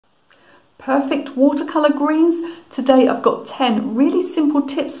Perfect watercolor greens. Today I've got 10 really simple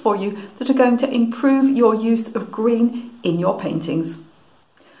tips for you that are going to improve your use of green in your paintings.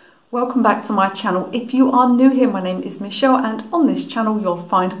 Welcome back to my channel. If you are new here, my name is Michelle, and on this channel you'll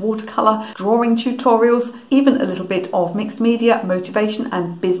find watercolor, drawing tutorials, even a little bit of mixed media, motivation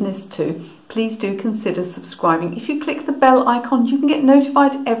and business too. Please do consider subscribing. If you click the bell icon, you can get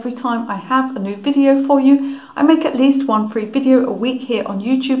notified every time I have a new video for you. I make at least one free video a week here on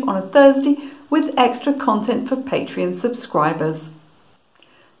YouTube on a Thursday with extra content for Patreon subscribers.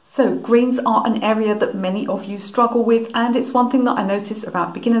 So greens are an area that many of you struggle with, and it's one thing that I notice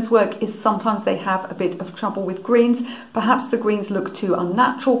about beginners' work is sometimes they have a bit of trouble with greens. Perhaps the greens look too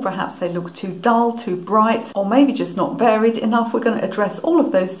unnatural, perhaps they look too dull, too bright, or maybe just not varied enough. We're going to address all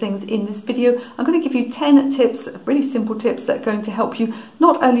of those things in this video. I'm going to give you 10 tips, really simple tips that are going to help you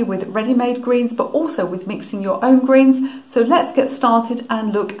not only with ready-made greens but also with mixing your own greens. So let's get started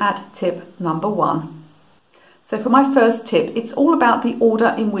and look at tip number 1. So for my first tip, it's all about the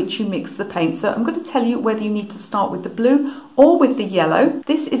order in which you mix the paint. So I'm going to tell you whether you need to start with the blue or with the yellow.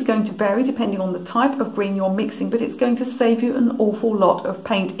 This is going to vary depending on the type of green you're mixing, but it's going to save you an awful lot of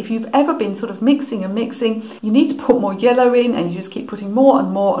paint. If you've ever been sort of mixing and mixing, you need to put more yellow in and you just keep putting more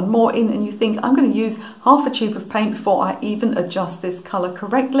and more and more in, and you think, I'm going to use half a tube of paint before I even adjust this colour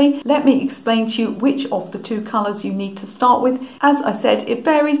correctly. Let me explain to you which of the two colours you need to start with. As I said, it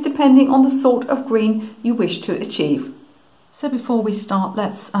varies depending on the sort of green you wish to achieve. So before we start,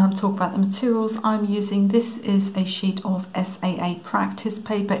 let's talk about the materials I'm using. This is a sheet of SAA practice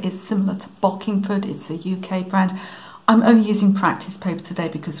paper. It's similar to Bockingford. It's a UK brand. I'm only using practice paper today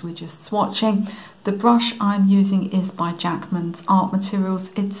because we're just swatching. The brush I'm using is by Jackman's Art Materials.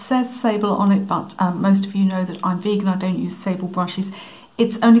 It says sable on it, but most of you know that I'm vegan. I don't use sable brushes.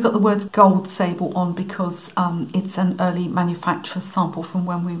 It's only got the words gold sable on because it's an early manufacturer sample from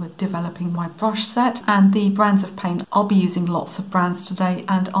when we were developing my brush set. And the brands of paint, I'll be using lots of brands today,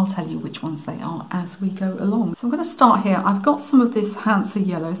 and I'll tell you which ones they are as we go along. So I'm going to start here. I've got some of this Hansa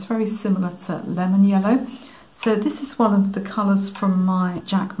yellow. It's very similar to lemon yellow. So this is one of the colours from my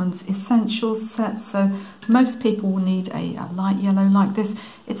Jackman's Essentials set. So most people will need a light yellow like this.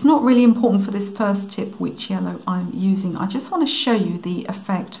 It's not really important for this first tip which yellow I'm using. I just want to show you the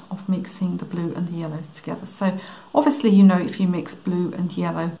effect of mixing the blue and the yellow together. So obviously, you know, if you mix blue and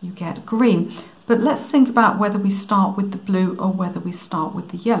yellow, you get green. But let's think about whether we start with the blue or whether we start with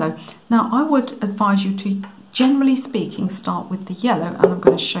the yellow. Now, I would advise you to, generally speaking, start with the yellow, and I'm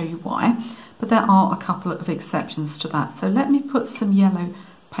going to show you why. But there are a couple of exceptions to that. So let me put some yellow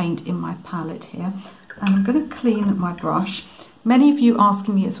paint in my palette here, and I'm going to clean my brush. Many of you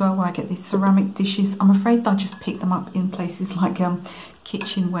asking me as well where I get these ceramic dishes. I'm afraid I just pick them up in places like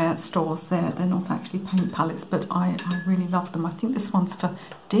kitchenware stores. They're not actually paint palettes, but I really love them. I think this one's for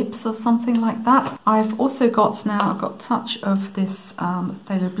dips or something like that. I've also got now, I've got a touch of this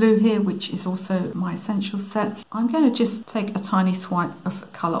phthalo blue here, which is also my Essentials set. I'm going to just take a tiny swipe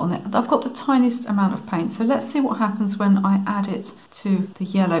of colour on it. I've got the tiniest amount of paint, so let's see what happens when I add it to the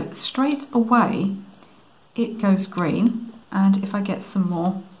yellow. Straight away it goes green, and if I get some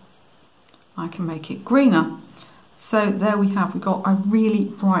more I can make it greener. So there we have, we've got a really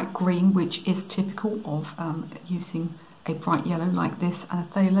bright green, which is typical of using a bright yellow like this and a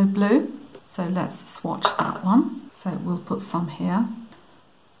phthalo blue. So let's swatch that one. So we'll put some here.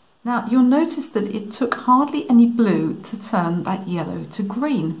 Now you'll notice that it took hardly any blue to turn that yellow to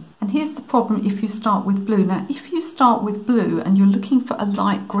green. And here's the problem if you start with blue. Now if you start with blue and you're looking for a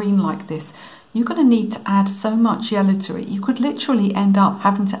light green like this, you're going to need to add so much yellow to it. You could literally end up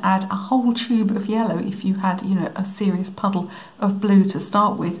having to add a whole tube of yellow if you had, you know, a serious puddle of blue to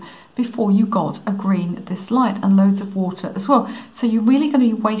start with before you got a green this light, and loads of water as well. So you're really going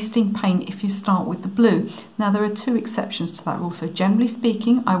to be wasting paint if you start with the blue. Now there are two exceptions to that rule. So generally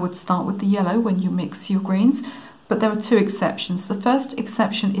speaking, I would start with the yellow when you mix your greens, but there are two exceptions. The first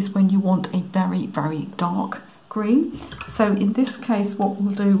exception is when you want a very, very dark green. So in this case what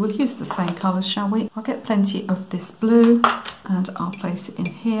we'll do, we'll use the same colours, shall we? I'll get plenty of this blue and I'll place it in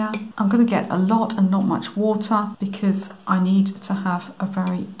here. I'm going to get a lot and not much water because I need to have a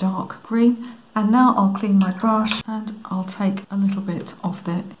very dark green. And now I'll clean my brush and I'll take a little bit of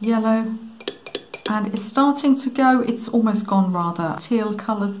the yellow, and it's starting to go, it's almost gone rather teal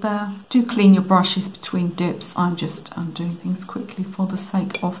coloured there. Do clean your brushes between dips. I'm doing things quickly for the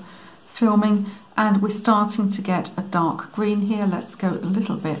sake of filming. And we're starting to get a dark green here. Let's go a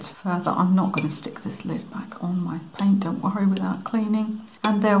little bit further. I'm not going to stick this lid back on my paint, don't worry, without cleaning.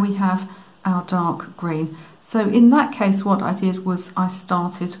 And there we have our dark green. So in that case what I did was I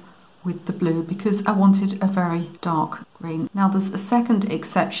started with the blue because I wanted a very dark green. Now there's a second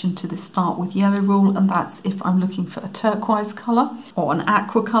exception to the start with yellow rule, and that's if I'm looking for a turquoise colour or an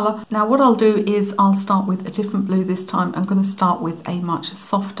aqua colour. Now what I'll do is I'll start with a different blue this time. I'm going to start with a much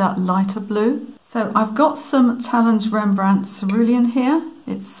softer, lighter blue. So I've got some Talon's Rembrandt Cerulean here.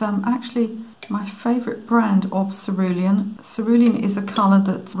 It's actually my favourite brand of cerulean. Cerulean is a colour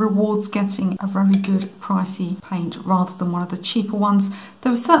that rewards getting a very good pricey paint rather than one of the cheaper ones.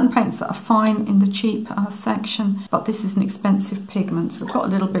 There are certain paints that are fine in the cheap section, but this is an expensive pigment. We've got a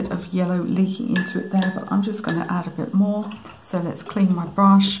little bit of yellow leaking into it there, but I'm just going to add a bit more. So let's clean my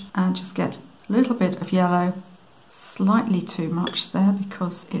brush and just get a little bit of yellow. Slightly too much there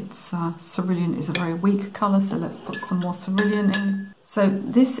because it's cerulean is a very weak colour, so let's put some more cerulean in. So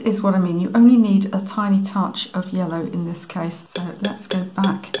this is what I mean, you only need a tiny touch of yellow in this case. So let's go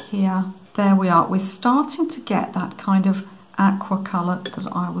back here. There we are, we're starting to get that kind of aqua colour that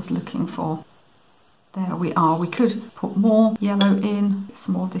I was looking for. There we are, we could put more yellow in,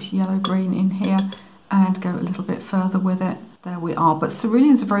 some more of this yellow green in here and go a little bit further with it. There we are, but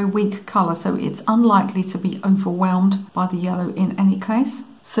cerulean is a very weak colour, so it's unlikely to be overwhelmed by the yellow in any case.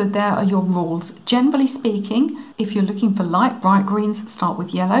 So there are your rules. Generally speaking, if you're looking for light, bright greens, start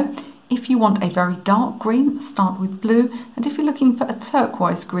with yellow. If you want a very dark green, start with blue. And if you're looking for a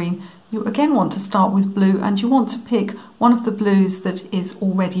turquoise green, you again want to start with blue, and you want to pick one of the blues that is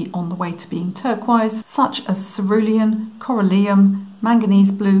already on the way to being turquoise, such as cerulean, corallium,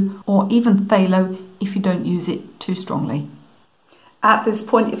 manganese blue, or even phthalo if you don't use it too strongly. At this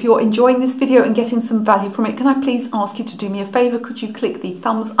point, if you're enjoying this video and getting some value from it, can I please ask you to do me a favour? Could you click the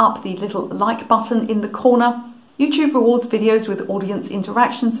thumbs up, the little like button in the corner? YouTube rewards videos with audience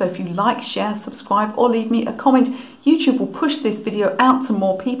interaction, so if you like, share, subscribe or leave me a comment, YouTube will push this video out to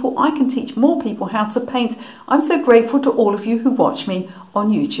more people. I can teach more people how to paint. I'm so grateful to all of you who watch me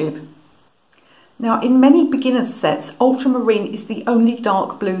on YouTube. Now, in many beginner's sets, ultramarine is the only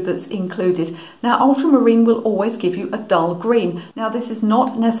dark blue that's included. Now, ultramarine will always give you a dull green. Now, this is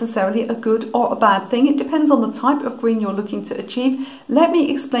not necessarily a good or a bad thing. It depends on the type of green you're looking to achieve. Let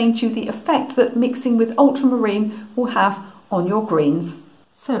me explain to you the effect that mixing with ultramarine will have on your greens.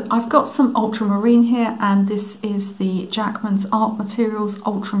 So I've got some ultramarine here, and this is the Jackman's Art Materials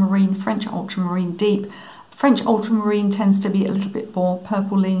Ultramarine, French Ultramarine Deep. French ultramarine tends to be a little bit more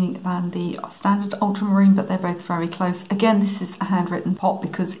purple leaning than the standard ultramarine, but they're both very close. Again, this is a handwritten pot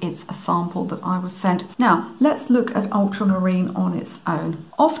because it's a sample that I was sent. Now, let's look at ultramarine on its own.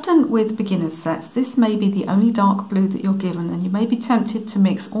 Often with beginner's sets, this may be the only dark blue that you're given, and you may be tempted to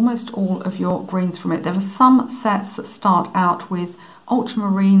mix almost all of your greens from it. There are some sets that start out with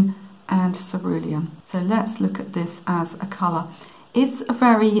ultramarine and cerulean. So let's look at this as a colour. It's a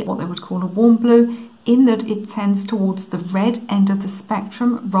very, what they would call a warm blue, in that it tends towards the red end of the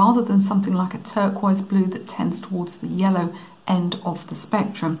spectrum rather than something like a turquoise blue that tends towards the yellow end of the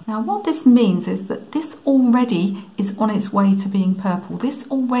spectrum. Now, what this means is that this already is on its way to being purple. This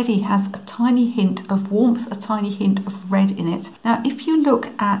already has a tiny hint of warmth, a tiny hint of red in it. Now, if you look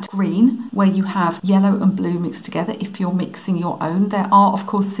at green, where you have yellow and blue mixed together, if you're mixing your own, there are of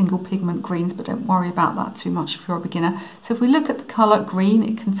course single pigment greens, but don't worry about that too much if you're a beginner. So if we look at the colour green,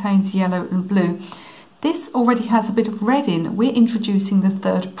 it contains yellow and blue. This already has a bit of red in. We're introducing the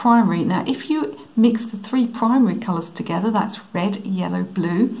third primary. Now, if you mix the three primary colours together, that's red, yellow,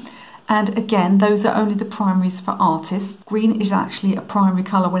 blue. And again, those are only the primaries for artists. Green is actually a primary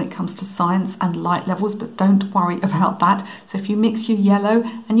colour when it comes to science and light levels, but don't worry about that. So if you mix your yellow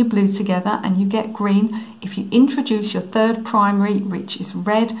and your blue together and you get green, if you introduce your third primary, which is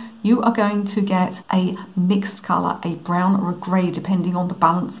red, you are going to get a mixed colour, a brown or a grey, depending on the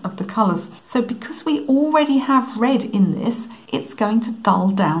balance of the colours. So because we already have red in this, it's going to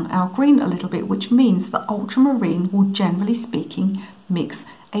dull down our green a little bit, which means that ultramarine will, generally speaking, mix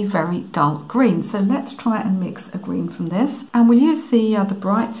a very dull green. So let's try and mix a green from this, and we'll use the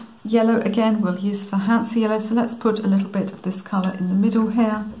bright yellow again. We'll use the Hansa yellow. So let's put a little bit of this colour in the middle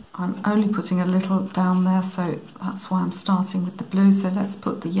here. I'm only putting a little down there, so that's why I'm starting with the blue. So let's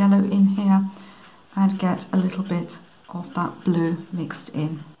put the yellow in here and get a little bit of that blue mixed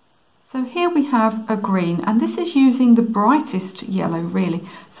in. So here we have a green, and this is using the brightest yellow really.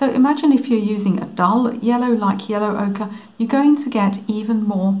 So imagine if you're using a dull yellow like yellow ochre, you're going to get even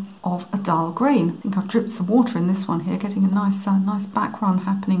more of a dull green. I think I've dripped some water in this one here, getting a nice background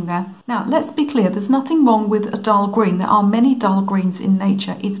happening there. Now let's be clear, there's nothing wrong with a dull green. There are many dull greens in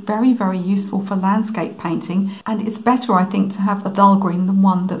nature. It's very, very useful for landscape painting, and it's better, I think, to have a dull green than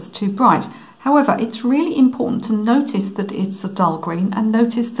one that's too bright. However, it's really important to notice that it's a dull green, and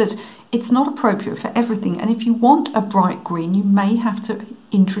notice that it's not appropriate for everything. And if you want a bright green, you may have to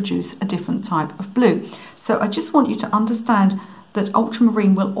introduce a different type of blue. So I just want you to understand that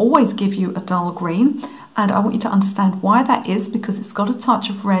ultramarine will always give you a dull green, and I want you to understand why that is, because it's got a touch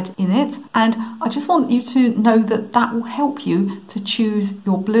of red in it, and I just want you to know that that will help you to choose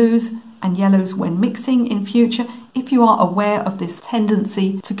your blues and yellows when mixing in future. If you are aware of this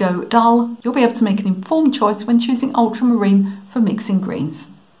tendency to go dull, you'll be able to make an informed choice when choosing ultramarine for mixing greens.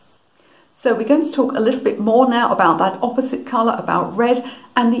 So we're going to talk a little bit more now about that opposite colour, about red,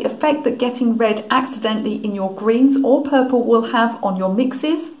 and the effect that getting red accidentally in your greens or purple will have on your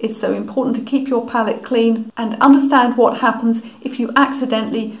mixes. It's so important to keep your palette clean and understand what happens if you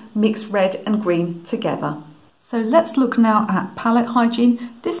accidentally mix red and green together. So let's look now at palette hygiene.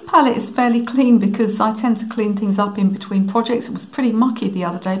 This palette is fairly clean because I tend to clean things up in between projects. It was pretty mucky the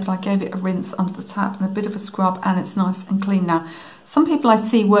other day, but I gave it a rinse under the tap and a bit of a scrub, and it's nice and clean now. Some people I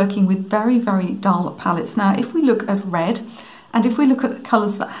see working with very, very dull palettes. Now, if we look at red, and if we look at the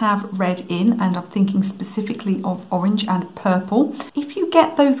colours that have red in, and I'm thinking specifically of orange and purple, if you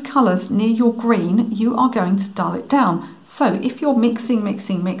get those colours near your green, you are going to dull it down. So if you're mixing,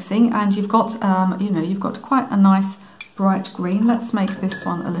 and you've got, you've got quite a nice bright green. Let's make this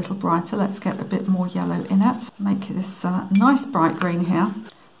one a little brighter. Let's get a bit more yellow in it. Make this nice bright green here.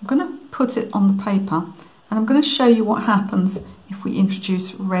 I'm going to put it on the paper, and I'm going to show you what happens if we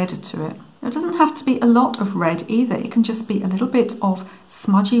introduce red to it. Now, it doesn't have to be a lot of red either. It can just be a little bit of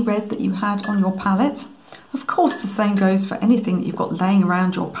smudgy red that you had on your palette. Of course, the same goes for anything that you've got laying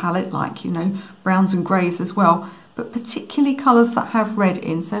around your palette, like, browns and greys as well, but particularly colours that have red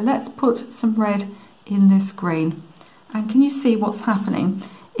in. So let's put some red in this green. And can you see what's happening?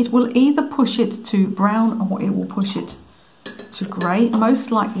 It will either push it to brown or it will push it to grey. Most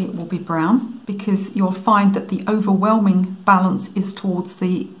likely it will be brown, because you'll find that the overwhelming balance is towards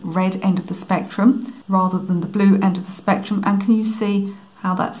the red end of the spectrum rather than the blue end of the spectrum. And can you see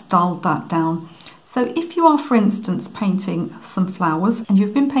how that's dulled that down? So if you are, for instance, painting some flowers, and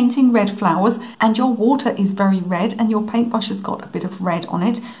you've been painting red flowers and your water is very red and your paintbrush has got a bit of red on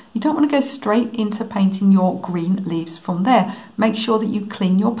it, you don't want to go straight into painting your green leaves from there. Make sure that you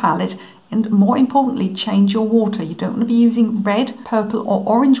clean your palette, and more importantly, change your water. You don't want to be using red, purple or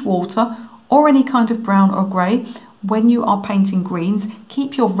orange water, or any kind of brown or grey when you are painting greens.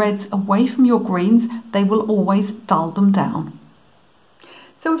 Keep your reds away from your greens. They will always dull them down.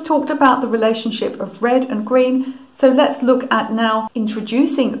 So we've talked about the relationship of red and green. So let's look at now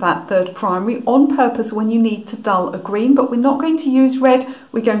introducing that third primary on purpose when you need to dull a green, but we're not going to use red,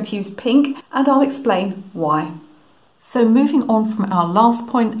 we're going to use pink, and I'll explain why. So moving on from our last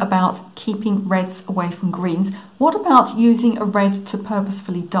point about keeping reds away from greens, what about using a red to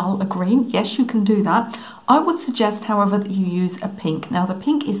purposefully dull a green? Yes, you can do that. I would suggest, however, that you use a pink. Now, the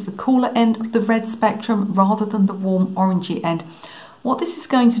pink is the cooler end of the red spectrum rather than the warm orangey end. What this is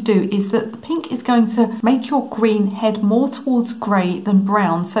going to do is that the pink is going to make your green head more towards grey than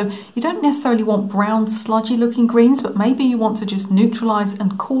brown. So you don't necessarily want brown, sludgy looking greens, but maybe you want to just neutralise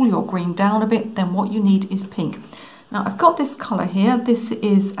and cool your green down a bit. Then what you need is pink. Now, I've got this colour here. This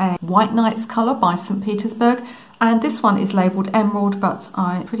is a White Nights colour by St. Petersburg, and this one is labelled Emerald, but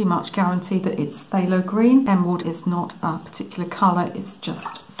I pretty much guarantee that it's Phthalo green. Emerald is not a particular colour, it's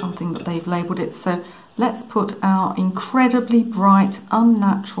just something that they've labelled it. So let's put our incredibly bright,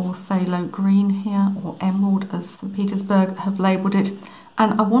 unnatural Phthalo green here, or Emerald as St. Petersburg have labelled it.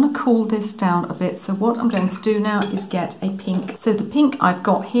 And I want to cool this down a bit. So what I'm going to do now is get a pink. So the pink I've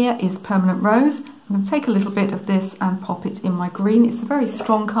got here is Permanent Rose. I'm going to take a little bit of this and pop it in my green. It's a very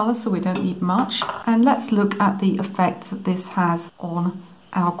strong colour, so we don't need much. And let's look at the effect that this has on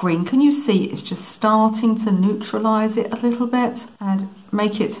our green. Can you see it's just starting to neutralise it a little bit and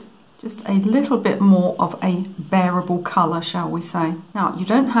make it just a little bit more of a bearable colour, shall we say. Now, you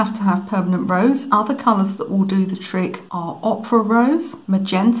don't have to have Permanent Rose. Other colours that will do the trick are Opera Rose.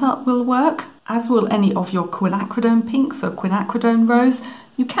 Magenta will work, as will any of your quinacridone pinks or quinacridone rose.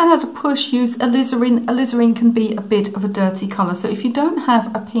 You can at a push use alizarin. Alizarin can be a bit of a dirty colour, so if you don't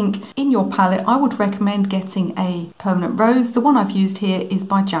have a pink in your palette, I would recommend getting a Permanent Rose. The one I've used here is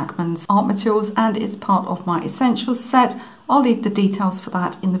by Jackman's Art Materials, and it's part of my Essentials set. I'll leave the details for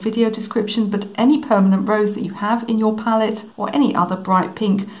that in the video description, but any Permanent Rose that you have in your palette or any other bright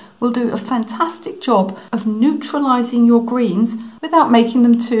pink will do a fantastic job of neutralising your greens without making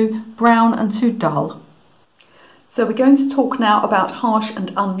them too brown and too dull. So we're going to talk now about harsh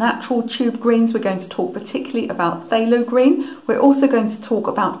and unnatural tube greens. We're going to talk particularly about Phthalo green. We're also going to talk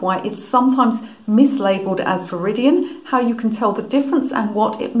about why it's sometimes mislabelled as Viridian, how you can tell the difference and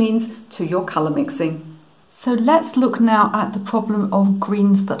what it means to your colour mixing. So let's look now at the problem of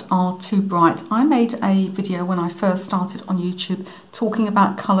greens that are too bright. I made a video when I first started on YouTube talking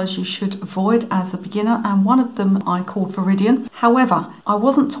about colours you should avoid as a beginner, and one of them I called Viridian. However, I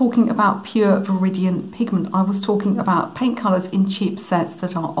wasn't talking about pure Viridian pigment. I was talking about paint colours in cheap sets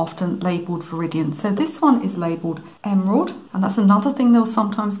that are often labelled Viridian. So this one is labelled Emerald, and that's another thing they'll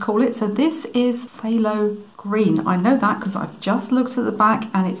sometimes call it. So this is Phthalo Green. I know that because I've just looked at the back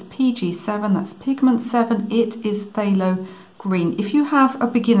and it's PG7, that's pigment 7, it is Phthalo Green. If you have a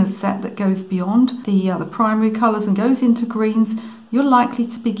beginner's set that goes beyond the primary colours and goes into greens, you're likely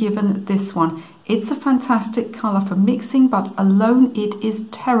to be given this one. It's a fantastic colour for mixing, but alone it is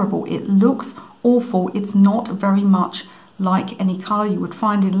terrible. It looks awful. It's not very much like any colour you would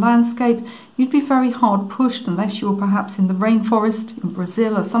find in landscape. You'd be very hard pushed, unless you were perhaps in the rainforest in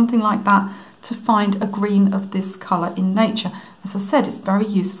Brazil or something like that, to find a green of this colour in nature. As I said, it's very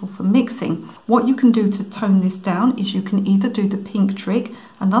useful for mixing. What you can do to tone this down is you can either do the pink trick.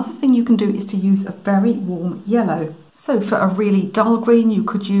 Another thing you can do is to use a very warm yellow. So for a really dull green, you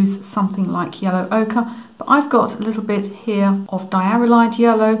could use something like yellow ochre, but I've got a little bit here of diarylide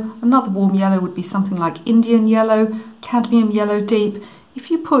yellow. Another warm yellow would be something like Indian yellow, cadmium yellow deep. If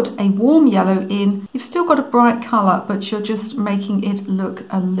you put a warm yellow in, you've still got a bright colour, but you're just making it look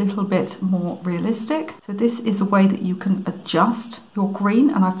a little bit more realistic. So this is a way that you can adjust your green,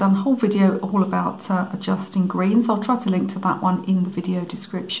 and I've done a whole video all about adjusting greens. I'll try to link to that one in the video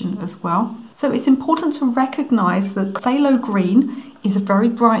description as well. So it's important to recognise that Phthalo Green is a very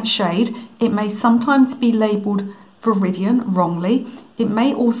bright shade. It may sometimes be labelled Viridian wrongly. It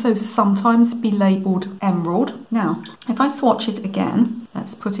may also sometimes be labelled Emerald. Now, if I swatch it again,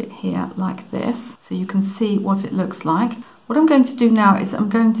 let's put it here like this, so you can see what it looks like. What I'm going to do now is I'm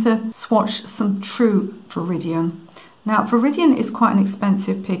going to swatch some true Viridian. Now, Viridian is quite an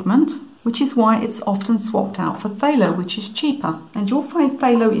expensive pigment, which is why it's often swapped out for Phthalo, which is cheaper. And you'll find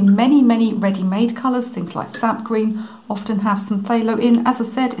Phthalo in many ready-made colours. Things like sap green often have some Phthalo in. As I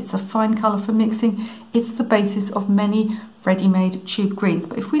said, it's a fine colour for mixing. It's the basis of many ready-made tube greens.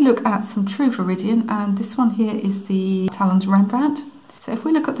 But if we look at some true Viridian, and this one here is the Talent Rembrandt. So if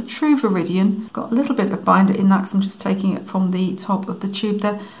we look at the true Viridian, I've got a little bit of binder in that because I'm just taking it from the top of the tube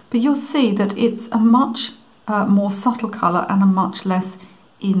there. But you'll see that it's a much more subtle colour and a much less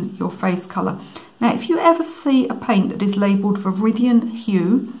in your face colour. Now, if you ever see a paint that is labelled Viridian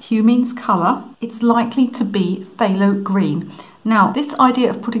Hue, hue means colour, it's likely to be Phthalo Green. Now, this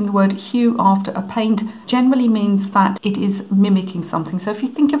idea of putting the word hue after a paint generally means that it is mimicking something. So if you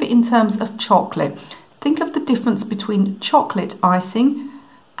think of it in terms of chocolate, think of the difference between chocolate icing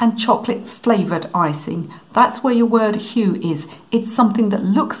and chocolate flavoured icing. That's where your word hue is. It's something that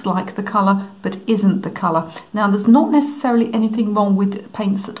looks like the colour but isn't the colour. Now, there's not necessarily anything wrong with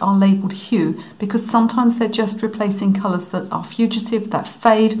paints that are labelled hue, because sometimes they're just replacing colours that are fugitive, that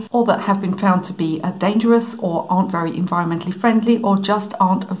fade, or that have been found to be dangerous or aren't very environmentally friendly or just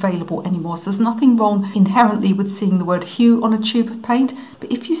aren't available anymore. So there's nothing wrong inherently with seeing the word hue on a tube of paint.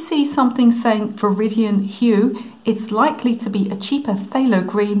 But if you see something saying Viridian Hue, it's likely to be a cheaper Phthalo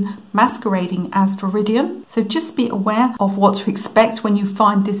Green masquerading as Viridian. So just be aware of what to expect when you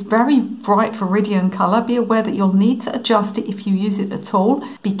find this very bright Viridian colour. Be aware that you'll need to adjust it if you use it at all.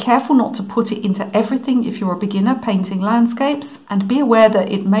 Be careful not to put it into everything if you're a beginner painting landscapes. And be aware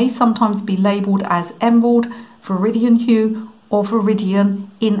that it may sometimes be labelled as Emerald, Viridian Hue, or Viridian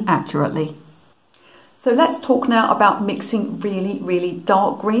inaccurately. So let's talk now about mixing really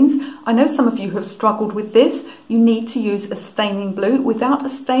dark greens. I know some of you have struggled with this. You need to use a staining blue. Without a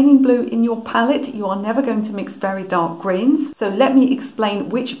staining blue in your palette, you are never going to mix very dark greens. So let me explain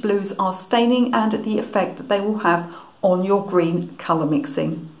which blues are staining and the effect that they will have on your green colour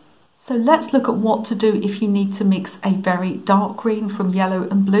mixing. So let's look at what to do if you need to mix a very dark green from yellow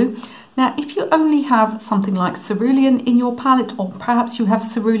and blue. Now, if you only have something like cerulean in your palette, or perhaps you have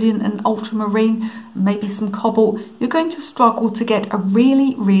cerulean and ultramarine, maybe some cobalt, you're going to struggle to get a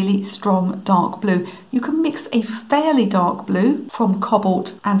really strong dark blue. You can mix a fairly dark blue from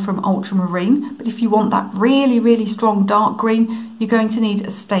cobalt and from ultramarine, but if you want that really strong dark green, you're going to need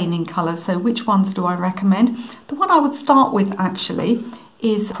a staining colour. So which ones do I recommend? The one I would start with actually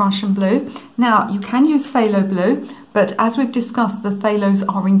is Prussian blue. Now, you can use phthalo blue, But as we've discussed, the phthalos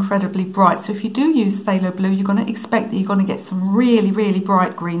are incredibly bright. So if you do use phthalo blue, you're going to expect that you're going to get some really, really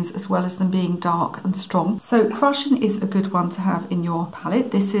bright greens as well as them being dark and strong. So Prussian is a good one to have in your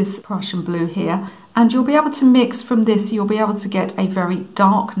palette. This is Prussian blue here. And you'll be able to mix from this, you'll be able to get a very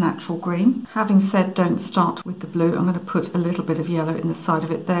dark natural green. Having said don't start with the blue, I'm going to put a little bit of yellow in the side of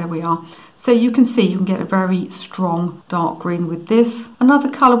it. There we are. So you can see you can get a very strong dark green with this. Another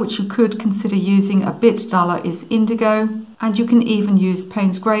colour which you could consider using a bit duller is indigo. And you can even use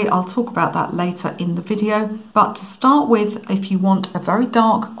Payne's Grey. I'll talk about that later in the video. But to start with, if you want a very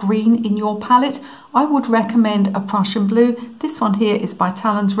dark green in your palette, I would recommend a Prussian blue. This one here is by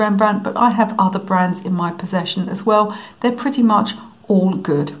Talon's Rembrandt, but I have other brands in my possession as well. They're pretty much all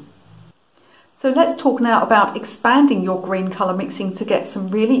good. So let's talk now about expanding your green colour mixing to get some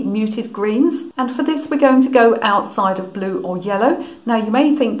really muted greens. And for this, we're going to go outside of blue or yellow. Now, you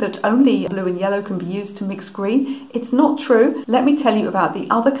may think that only blue and yellow can be used to mix green. It's not true. Let me tell you about the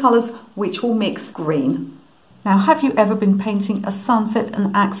other colours which will mix green. Now, have you ever been painting a sunset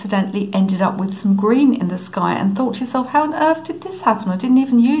and accidentally ended up with some green in the sky and thought to yourself, how on earth did this happen? I didn't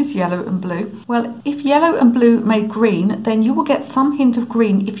even use yellow and blue. Well, if yellow and blue made green, then you will get some hint of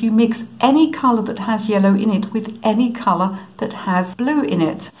green if you mix any colour that has yellow in it with any colour that has blue in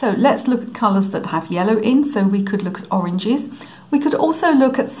it. So let's look at colours that have yellow in. So we could look at oranges. We could also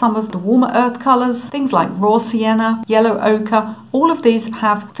look at some of the warmer earth colours, things like raw sienna, yellow ochre. All of these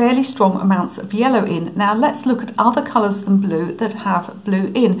have fairly strong amounts of yellow in. Now let's look at other colours than blue that have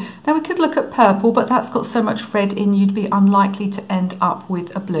blue in. Now we could look at purple, but that's got so much red in you'd be unlikely to end up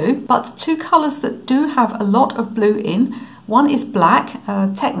with a blue. But two colours that do have a lot of blue in. One is black.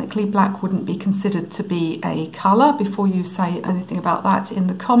 Technically, black wouldn't be considered to be a colour before you say anything about that in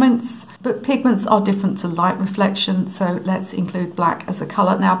the comments. But pigments are different to light reflection, so let's include black as a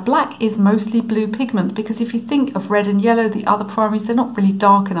colour. Now, black is mostly blue pigment because if you think of red and yellow, the other primaries, they're not really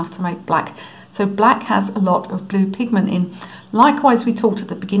dark enough to make black. So black has a lot of blue pigment in. Likewise, we talked at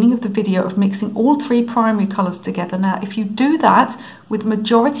the beginning of the video of mixing all three primary colours together. Now, if you do that with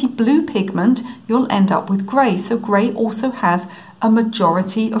majority blue pigment, you'll end up with grey. So grey also has a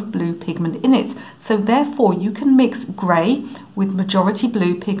majority of blue pigment in it. So therefore, you can mix grey with majority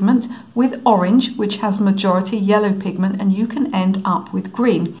blue pigment with orange, which has majority yellow pigment, and you can end up with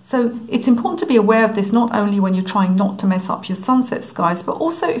green. So it's important to be aware of this not only when you're trying not to mess up your sunset skies, but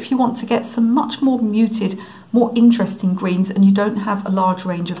also if you want to get some much more muted, more interesting greens and you don't have a large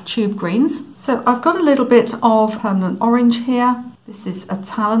range of tube greens. So I've got a little bit of permanent orange here. This is a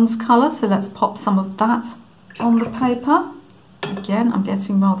Talon's colour, so let's pop some of that on the paper. Again, I'm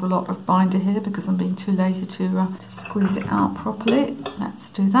getting rather a lot of binder here because I'm being too lazy to squeeze it out properly.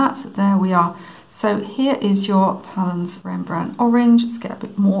 Let's do that. There we are. So here is your Talon's Rembrandt orange. Let's get a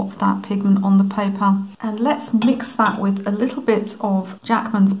bit more of that pigment on the paper. And let's mix that with a little bit of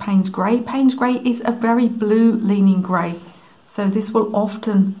Jackman's Payne's Grey. Payne's Grey is a very blue leaning grey. So this will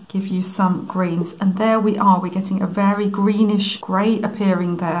often give you some greens. And there we are. We're getting a very greenish grey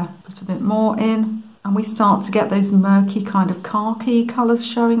appearing there. Put a bit more in. And we start to get those murky kind of khaki colours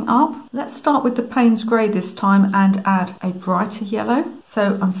showing up. Let's start with the Payne's Grey this time and add a brighter yellow.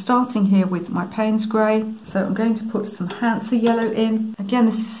 So I'm starting here with my Payne's Grey. So I'm going to put some Hansa yellow in. Again,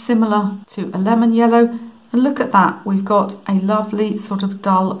 this is similar to a lemon yellow. And look at that, we've got a lovely sort of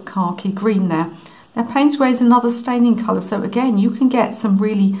dull khaki green there. Now Payne's Grey is another staining colour. So again, you can get some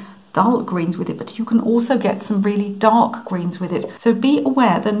really dull greens with it, but you can also get some really dark greens with it. So be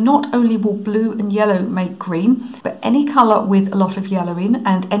aware that not only will blue and yellow make green, but any colour with a lot of yellow in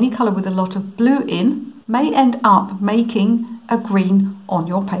and any colour with a lot of blue in may end up making a green on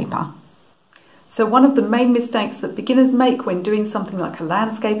your paper. So one of the main mistakes that beginners make when doing something like a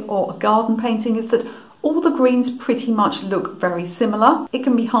landscape or a garden painting is that all the greens pretty much look very similar. It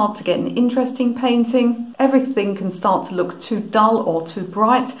can be hard to get an interesting painting. Everything can start to look too dull or too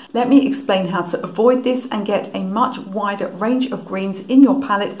bright. Let me explain how to avoid this and get a much wider range of greens in your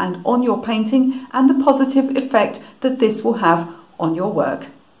palette and on your painting, and the positive effect that this will have on your work.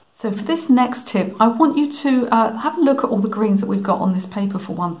 So for this next tip, I want you to have a look at all the greens that we've got on this paper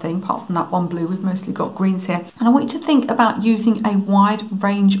for one thing. Apart from that one blue, we've mostly got greens here. And I want you to think about using a wide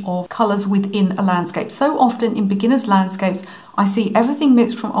range of colours within a landscape. So often in beginners' landscapes, I see everything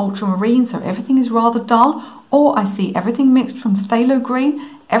mixed from ultramarine, so everything is rather dull, or I see everything mixed from phthalo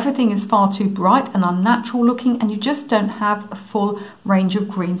green. Everything is far too bright and unnatural looking, and you just don't have a full range of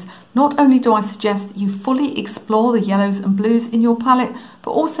greens. Not only do I suggest that you fully explore the yellows and blues in your palette,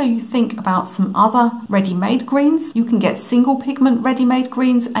 but also you think about some other ready-made greens. You can get single pigment ready-made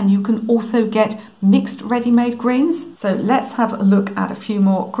greens, and you can also get mixed ready-made greens. So let's have a look at a few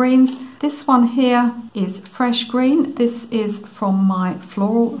more greens. This one here is fresh green. This is from my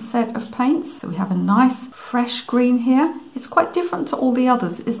floral set of paints. So we have a nice fresh green here. It's quite different to all the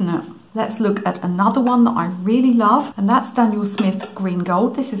others, isn't it? Let's look at another one that I really love, and that's Daniel Smith Green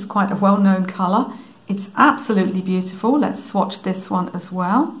Gold. This is quite a well-known colour. It's absolutely beautiful. Let's swatch this one as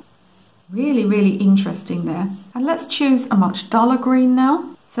well. Really, really interesting there. And let's choose a much duller green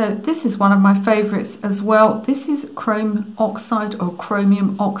now. So this is one of my favourites as well. This is chrome oxide or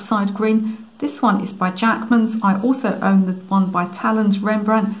chromium oxide green. This one is by Jackman's. I also own the one by Talon's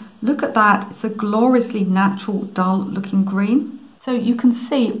Rembrandt. Look at that. It's a gloriously natural, dull looking green. So you can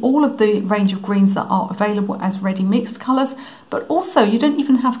see all of the range of greens that are available as ready mixed colours, but also you don't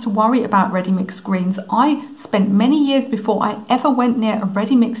even have to worry about ready mixed greens. I spent many years before I ever went near a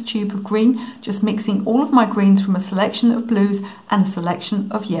ready mixed tube of green, just mixing all of my greens from a selection of blues and a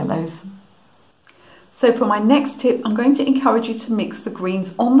selection of yellows. So for my next tip, I'm going to encourage you to mix the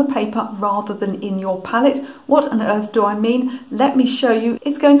greens on the paper rather than in your palette. What on earth do I mean? Let me show you.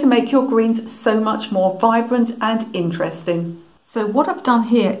 It's going to make your greens so much more vibrant and interesting. So what I've done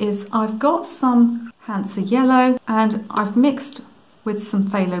here is I've got some Hansa yellow and I've mixed with some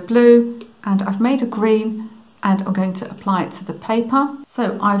phthalo blue and I've made a green and I'm going to apply it to the paper.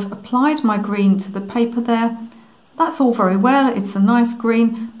 So I've applied my green to the paper there. That's all very well, it's a nice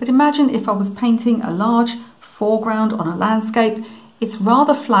green, but imagine if I was painting a large foreground on a landscape. It's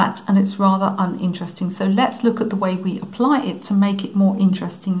rather flat and it's rather uninteresting. So let's look at the way we apply it to make it more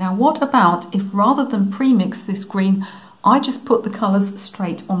interesting. Now what about if rather than pre-mix this green, I just put the colours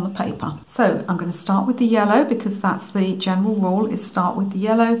straight on the paper. So I'm going to start with the yellow because that's the general rule, is start with the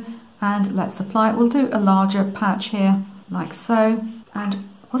yellow and let's apply it. We'll do a larger patch here like so, and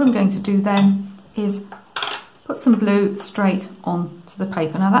what I'm going to do then is put some blue straight onto the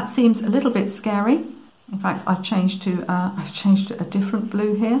paper. Now that seems a little bit scary. In fact, I've changed to a different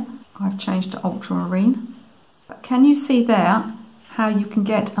blue here. I've changed to ultramarine. But can you see there how you can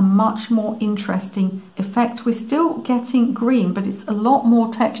get a much more interesting effect? We're still getting green, but it's a lot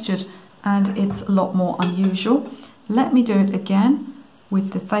more textured and it's a lot more unusual. Let me do it again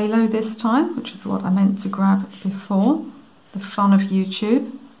with the phthalo this time, which is what I meant to grab before. The fun of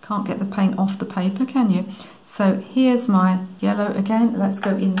YouTube. Can't get the paint off the paper, can you? So here's my yellow again. Let's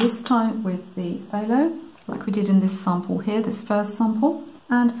go in this time with the phthalo, like we did in this sample here, this first sample.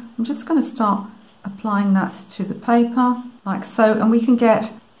 And I'm just going to start applying that to the paper like so, and we can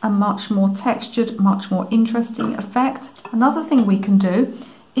get a much more textured, much more interesting effect. Another thing we can do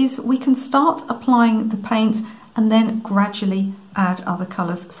is we can start applying the paint and then gradually add other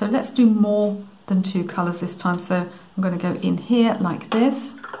colours. So let's do more than 2 colours this time. So I'm going to go in here like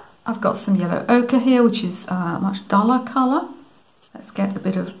this. I've got some yellow ochre here, which is a much duller colour. Let's get a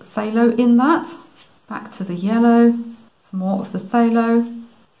bit of phthalo in that. Back to the yellow, some more of the phthalo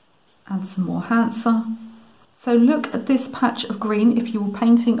and some more Hansa. So look at this patch of green if you were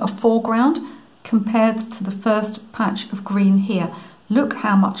painting a foreground compared to the first patch of green here. Look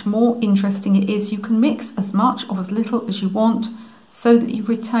how much more interesting it is. You can mix as much or as little as you want so that you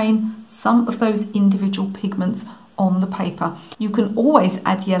retain some of those individual pigments on the paper. You can always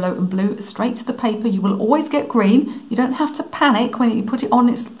add yellow and blue straight to the paper. You will always get green. You don't have to panic when you put it on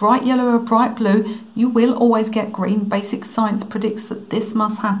it's bright yellow or bright blue. You will always get green. Basic science predicts that this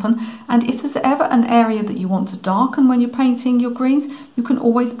must happen. And if there's ever an area that you want to darken when you're painting your greens, you can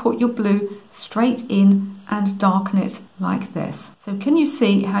always put your blue straight in and darken it like this. So can you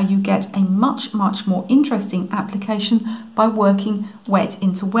see how you get a much more interesting application by working wet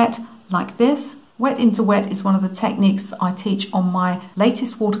into wet like this? Wet into wet is one of the techniques that I teach on my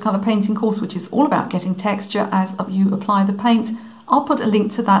latest watercolour painting course, which is all about getting texture as you apply the paint. I'll put a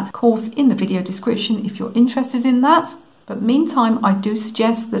link to that course in the video description if you're interested in that. But meantime, I do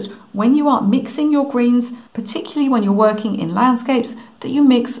suggest that when you are mixing your greens, particularly when you're working in landscapes, that you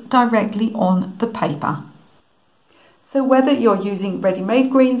mix directly on the paper. So whether you're using ready-made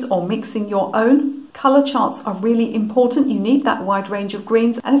greens or mixing your own, colour charts are really important. You need that wide range of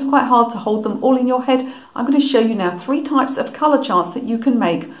greens and it's quite hard to hold them all in your head. I'm going to show you now 3 types of colour charts that you can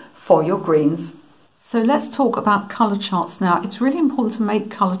make for your greens. So let's talk about colour charts now. It's really important to make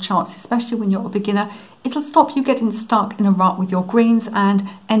colour charts, especially when you're a beginner. It'll stop you getting stuck in a rut with your greens and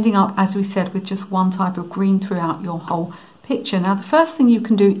ending up, as we said, with just one type of green throughout your whole picture. Now the first thing you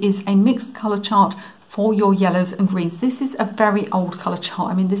can do is a mixed colour chart for your yellows and greens. This is a very old colour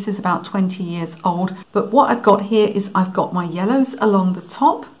chart. I mean, this is about 20 years old. But what I've got here is I've got my yellows along the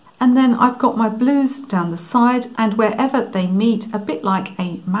top and then I've got my blues down the side, and wherever they meet, a bit like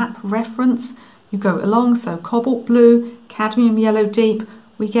a map reference, you go along. So cobalt blue, cadmium yellow deep,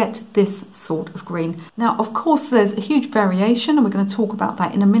 we get this sort of green. Now, of course, there's a huge variation, and we're going to talk about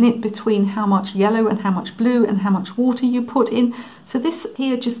that in a minute, between how much yellow and how much blue and how much water you put in. So this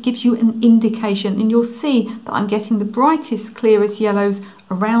here just gives you an indication, and you'll see that I'm getting the brightest, clearest yellows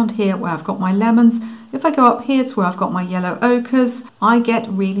around here where I've got my lemons. If I go up here to where I've got my yellow ochres, I get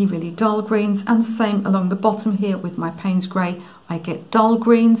really, really dull greens, and the same along the bottom here with my Payne's grey. I get dull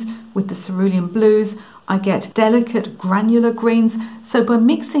greens. With the cerulean blues, I get delicate granular greens. So by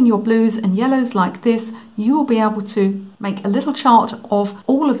mixing your blues and yellows like this, you will be able to make a little chart of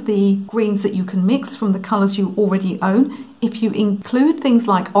all of the greens that you can mix from the colours you already own. If you include things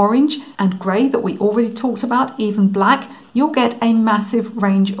like orange and grey that we already talked about, even black, you'll get a massive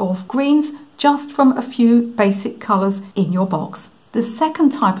range of greens just from a few basic colours in your box. The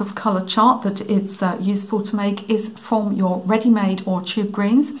second type of colour chart that it's useful to make is from your ready-made or tube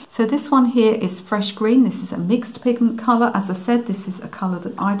greens. So this one here is fresh green. This is a mixed pigment colour. As I said, this is a colour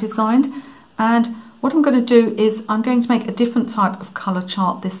that I designed. And what I'm going to do is I'm going to make a different type of colour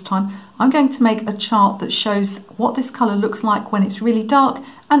chart this time. I'm going to make a chart that shows what this colour looks like when it's really dark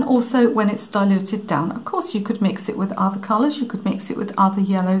and also when it's diluted down. Of course, you could mix it with other colours. You could mix it with other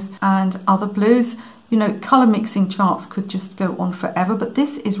yellows and other blues. You know, colour mixing charts could just go on forever, but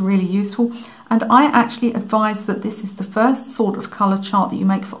this is really useful. And I actually advise that this is the first sort of colour chart that you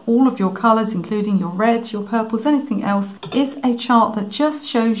make for all of your colours, including your reds, your purples, anything else, is a chart that just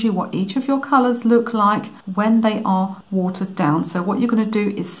shows you what each of your colours look like when they are watered down. So what you're going to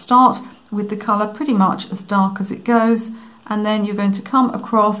do is start with the colour pretty much as dark as it goes, and then you're going to come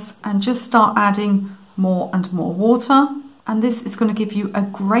across and just start adding more and more water. And this is going to give you a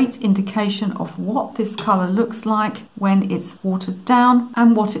great indication of what this colour looks like when it's watered down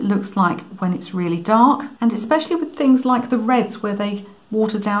and what it looks like when it's really dark. And especially with things like the reds where they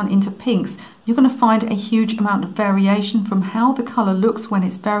water down into pinks, you're going to find a huge amount of variation from how the colour looks when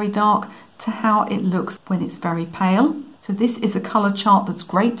it's very dark to how it looks when it's very pale. So this is a colour chart that's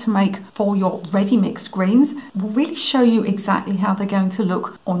great to make for your ready mixed greens. It will really show you exactly how they're going to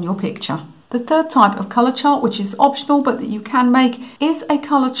look on your picture. The third type of colour chart, which is optional but that you can make, is a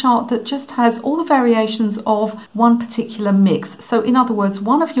colour chart that just has all the variations of one particular mix. So in other words,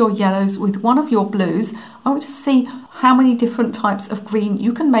 one of your yellows with one of your blues. I want to see how many different types of green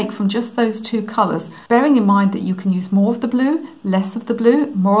you can make from just those two colours, bearing in mind that you can use more of the blue, less of the blue,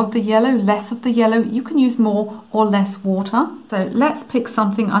 more of the yellow, less of the yellow. You can use more or less water. So let's pick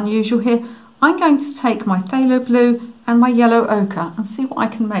something unusual here. I'm going to take my phthalo blue and my yellow ochre and see what I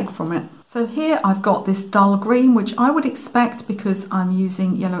can make from it. So here I've got this dull green, which I would expect because I'm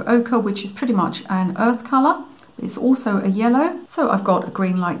using yellow ochre, which is pretty much an earth colour. It's also a yellow, so I've got a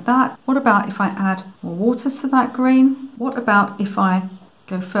green like that. What about if I add more water to that green? What about if I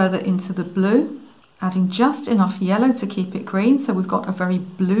go further into the blue, adding just enough yellow to keep it green? So we've got a very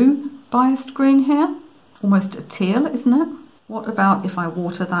blue biased green here, almost a teal, isn't it? What about if I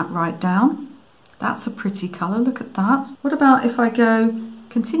water that right down? That's a pretty colour, look at that. What about if I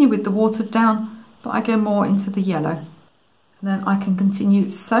continue with the watered down, but I go more into the yellow? And then I can continue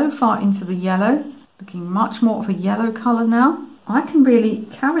so far into the yellow, looking much more of a yellow colour now. I can really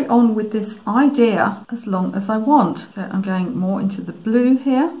carry on with this idea as long as I want. So I'm going more into the blue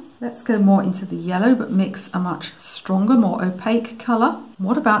here. Let's go more into the yellow, but mix a much stronger, more opaque colour.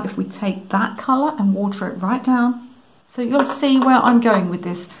 What about if we take that colour and water it right down? So you'll see where I'm going with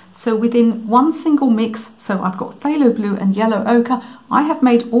this. So within one single mix, so I've got phthalo blue and yellow ochre, I have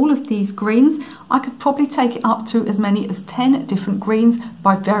made all of these greens. I could probably take it up to as many as 10 different greens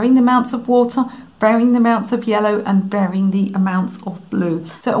by varying the amounts of water, varying the amounts of yellow and varying the amounts of blue.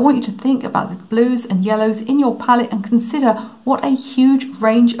 So I want you to think about the blues and yellows in your palette and consider what a huge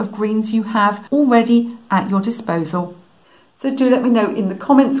range of greens you have already at your disposal. So do let me know in the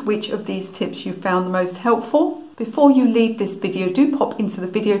comments which of these tips you found the most helpful. Before you leave this video, do pop into the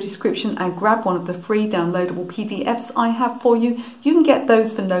video description and grab one of the free downloadable PDFs I have for you. You can get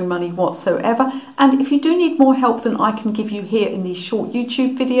those for no money whatsoever. And if you do need more help than I can give you here in these short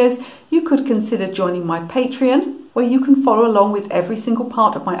YouTube videos, you could consider joining my Patreon, where you can follow along with every single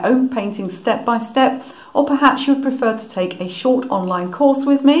part of my own painting step by step. Or perhaps you would prefer to take a short online course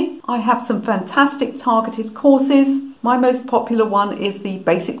with me. I have some fantastic targeted courses. My most popular one is the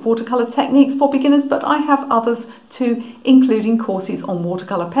basic watercolour techniques for beginners, but I have others too, including courses on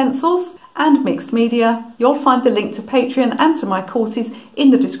watercolour pencils and mixed media. You'll find the link to Patreon and to my courses in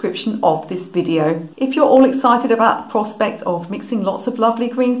the description of this video. If you're all excited about the prospect of mixing lots of lovely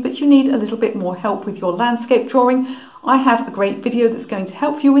greens, but you need a little bit more help with your landscape drawing, I have a great video that's going to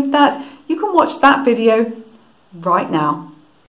help you with that. You can watch that video right now.